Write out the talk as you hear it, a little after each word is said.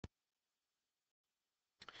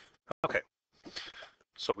Okay,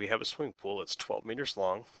 so we have a swimming pool that's 12 meters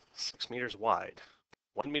long, 6 meters wide,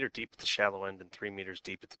 1 meter deep at the shallow end, and 3 meters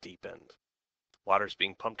deep at the deep end. Water is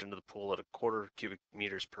being pumped into the pool at a quarter cubic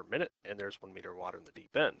meters per minute, and there's 1 meter of water in the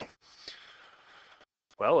deep end.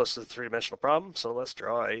 Well, this is a three-dimensional problem, so let's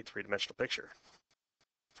draw a three-dimensional picture.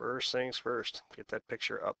 First things first, get that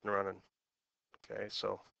picture up and running. Okay,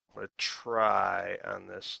 so I'm going to try on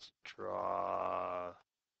this to draw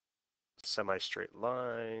semi-straight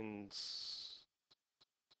lines.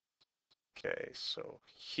 Okay, so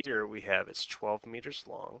here we have it's 12 meters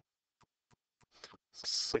long,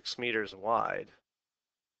 6 meters wide,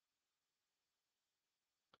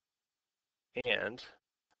 and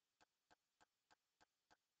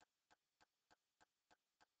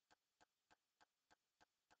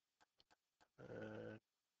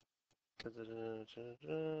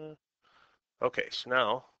okay, so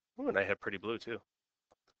now, ooh, and I have pretty blue too.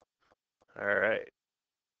 All right.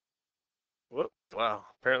 Whoop, wow,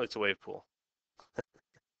 apparently it's a wave pool.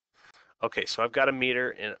 Okay, so I've got a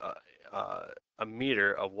meter in a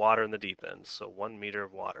meter of water in the deep end, so 1 meter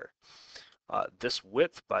of water. This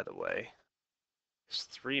width, by the way, is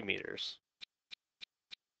 3 meters.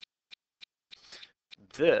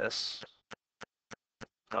 This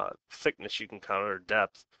thickness you can count, or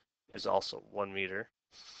depth, is also 1 meter.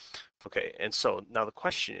 Okay, and so now the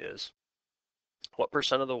question is, what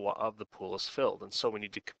percent of the pool is filled? And so we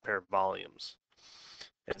need to compare volumes.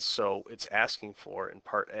 And so it's asking for, in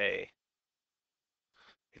part A,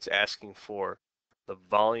 it's asking for the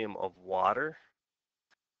volume of water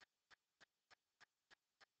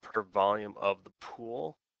per volume of the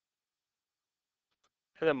pool,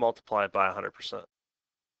 and then multiply it by 100%.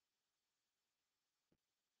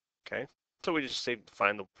 Okay, so we just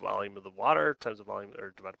find the volume of the water times the volume,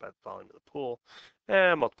 or divided by the volume of the pool,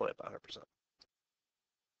 and multiply it by 100%.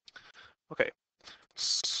 Okay,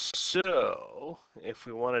 so if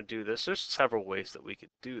we want to do this, there's several ways that we could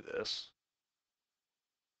do this.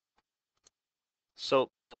 So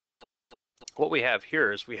what we have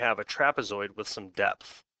here is we have a trapezoid with some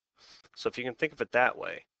depth. So if you can think of it that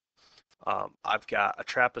way, I've got a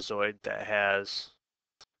trapezoid that has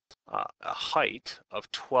a height of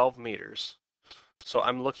 12 meters. So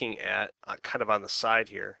I'm looking at, kind of on the side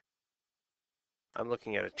here, I'm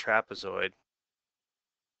looking at a trapezoid,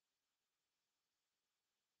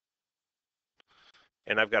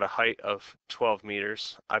 and I've got a height of 12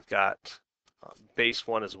 meters. I've got base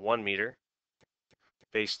 1 is 1 meter,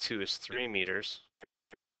 base 2 is 3 meters.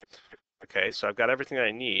 Okay, so I've got everything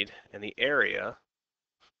I need, and the area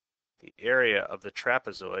of the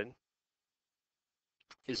trapezoid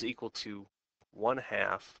is equal to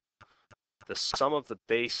 1/2 the sum of the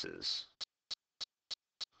bases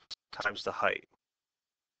times the height.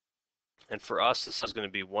 And for us, this is going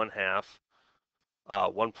to be 1/2.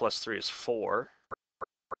 1 plus 3 is 4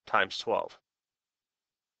 times 12.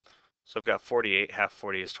 So I've got 48, half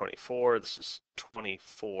 40 is 24. This is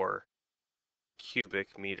 24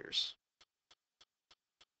 cubic meters.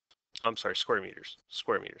 I'm sorry, square meters.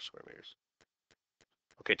 Square meters.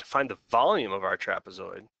 Okay, to find the volume of our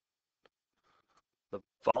trapezoid, the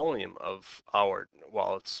volume of our,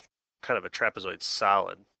 well, it's kind of a trapezoid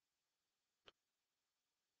solid.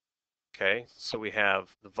 Okay, so we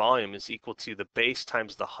have the volume is equal to the base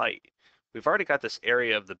times the height. We've already got this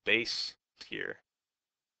area of the base here.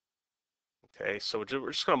 Okay, so we're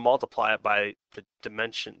just going to multiply it by the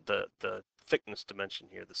dimension, the thickness dimension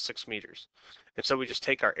here, the 6 meters. And so we just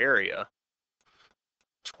take our area,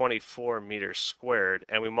 24 meters squared,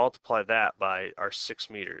 and we multiply that by our 6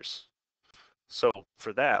 meters. So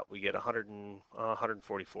for that, we get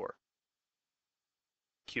 144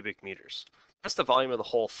 cubic meters. That's the volume of the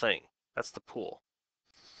whole thing. That's the pool.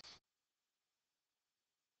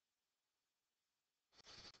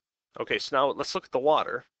 Okay, so now let's look at the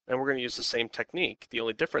water, and we're going to use the same technique. The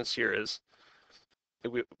only difference here is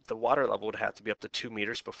the water level would have to be up to 2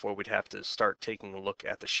 meters before we'd have to start taking a look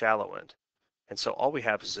at the shallow end. And so all we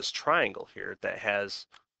have is this triangle here that has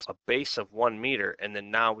a base of 1 meter, and then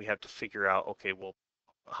now we have to figure out, okay, well,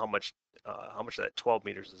 how much of that 12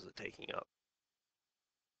 meters is it taking up?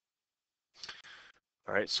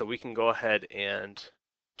 All right, so we can go ahead and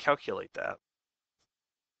calculate that.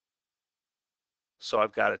 So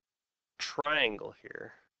I've got a triangle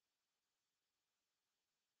here,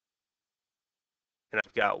 and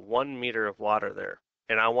I've got 1 meter of water there,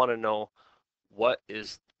 and I want to know what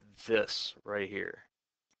is this right here.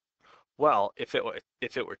 Well, if it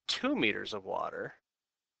were 2 meters of water,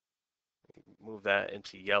 move that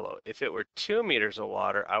into yellow. If it were 2 meters of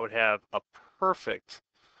water, I would have a perfect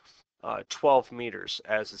 12 meters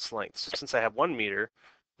as its length. So since I have 1 meter,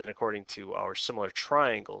 then according to our similar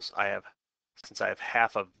triangles, since I have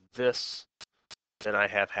half of this, then I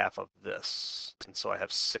have half of this. And so I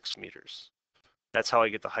have 6 meters. That's how I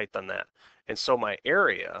get the height on that. And so my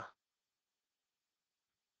area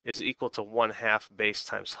is equal to 1/2 base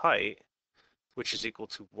times height, which is equal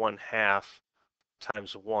to 1/2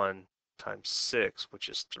 times 1 times 6, which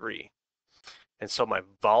is 3. And so my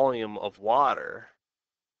volume of water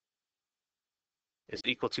is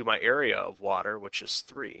equal to my area of water, which is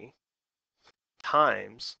 3,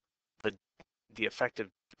 times the effective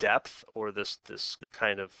depth, or this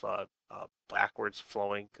kind of backwards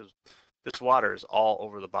flowing, because this water is all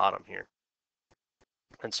over the bottom here.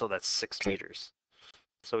 And so that's 6 meters.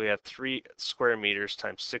 So we have 3 square meters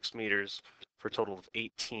times 6 meters for a total of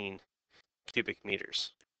 18 cubic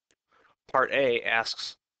meters. Part A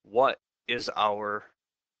asks, what is our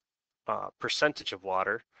percentage of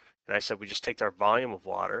water? And I said we just take our volume of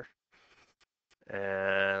water,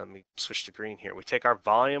 and let me switch to green here. We take our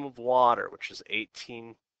volume of water, which is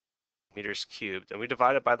 18 meters cubed, and we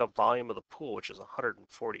divide it by the volume of the pool, which is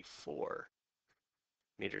 144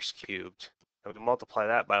 meters cubed, and we multiply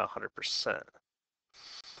that by 100%.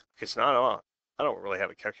 Okay, so now I don't really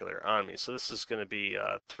have a calculator on me, so this is going to be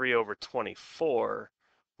 3 over 24,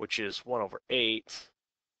 which is 1 over 8,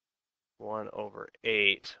 1 over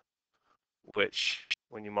 8, which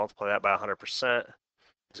when you multiply that by 100%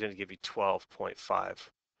 is going to give you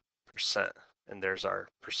 12.5%, and there's our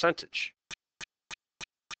percentage.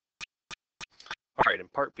 All right, in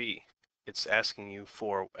part B, it's asking you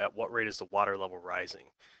for at what rate is the water level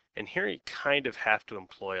rising? And here you kind of have to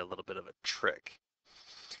employ a little bit of a trick.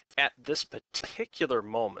 At this particular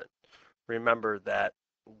moment, remember that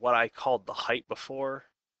what I called the height before,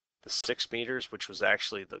 the 6 meters, which was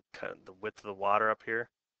actually the kind of the width of the water up here.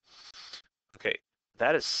 Okay,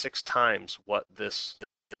 that is 6 times what this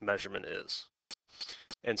measurement is.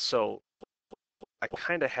 And so I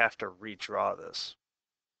kind of have to redraw this,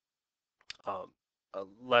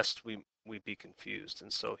 lest we be confused.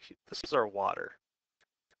 And so this is our water.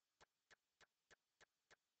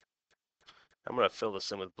 I'm going to fill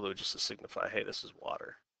this in with blue just to signify, hey, this is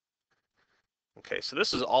water. Okay, so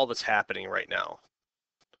this is all that's happening right now.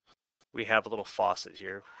 We have a little faucet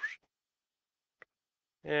here,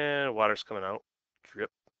 and water's coming out.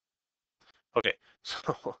 Drip. Okay,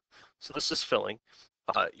 so this is filling.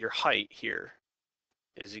 Your height here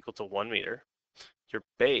is equal to 1 meter. Your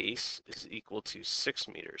base is equal to 6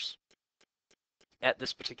 meters. At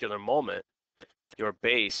this particular moment, your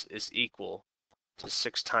base is equal to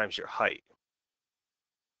 6 times your height.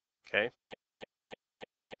 Okay.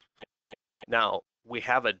 Now we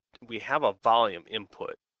have a volume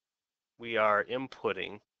input. We are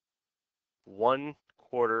inputting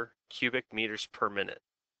 1/4 cubic meters per minute.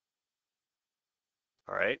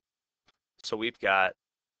 All right. So we've got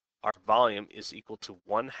our volume is equal to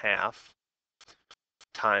 1/2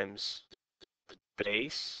 times the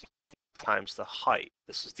base times the height.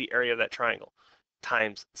 This is the area of that triangle,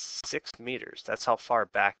 times 6 meters. That's how far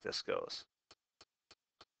back this goes.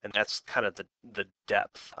 And that's kind of the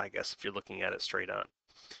depth, I guess, if you're looking at it straight on.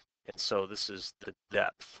 And so this is the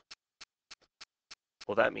depth.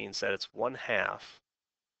 Well, that means that it's 1/2.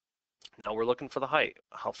 Now we're looking for the height.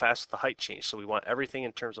 How fast the height change? So we want everything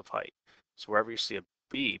in terms of height. So wherever you see a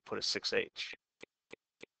B, put a 6H.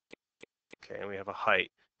 Okay, and we have a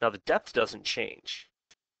height. Now the depth doesn't change.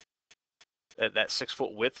 That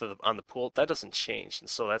 6-foot width on the pool, that doesn't change. And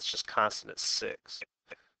so that's just constant at 6.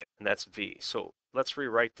 And that's V. So let's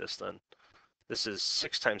rewrite this then. This is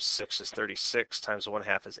 6 times 6 is 36, times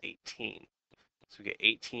 1/2 is 18. So we get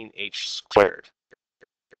 18H squared.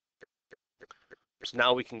 So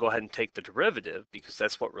now we can go ahead and take the derivative, because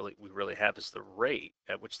that's what we really have is the rate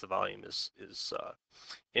at which the volume is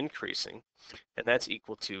increasing. And that's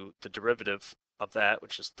equal to the derivative of that,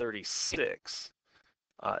 which is 36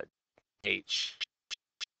 H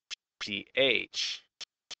dH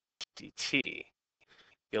dt.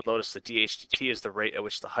 You'll notice the dH dt is the rate at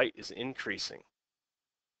which the height is increasing.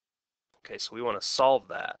 Okay, so we want to solve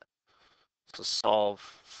that. So solve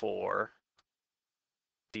for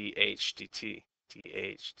dH dt,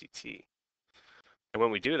 dH dt. And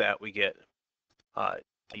when we do that, we get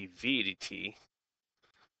dV dt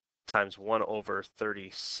times 1 over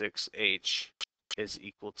 36H is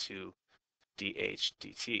equal to dH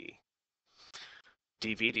dt.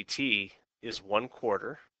 dV dt is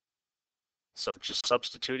 1/4. So just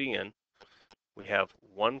substituting in, we have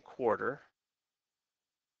 1/4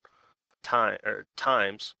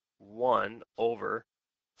 times 1 over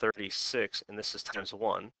 36, and this is times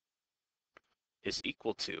 1, is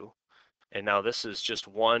equal to, and now this is just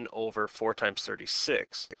 1 over 4 times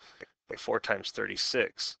 36. Okay, 4 times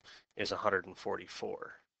 36 is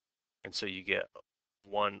 144. And so you get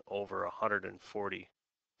 1 over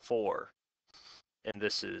 144. And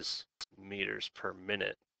this is meters per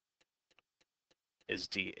minute is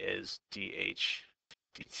dh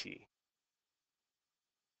dt.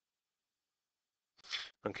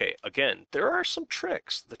 Okay, again, there are some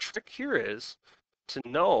tricks. The trick here is to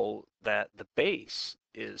know that the base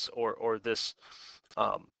is, or this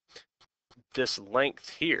length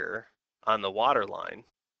here on the water line,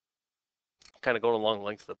 kind of going along the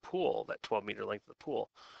length of the pool, that 12-meter length of the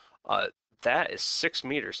pool, that is 6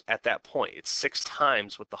 meters at that point. It's 6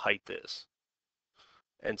 times what the height is.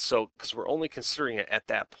 And so, because we're only considering it at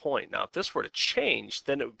that point. Now, if this were to change,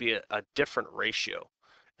 then it would be a different ratio.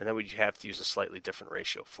 And then we'd have to use a slightly different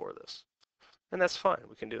ratio for this. And that's fine,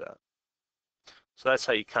 we can do that. So that's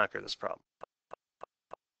how you conquer this problem.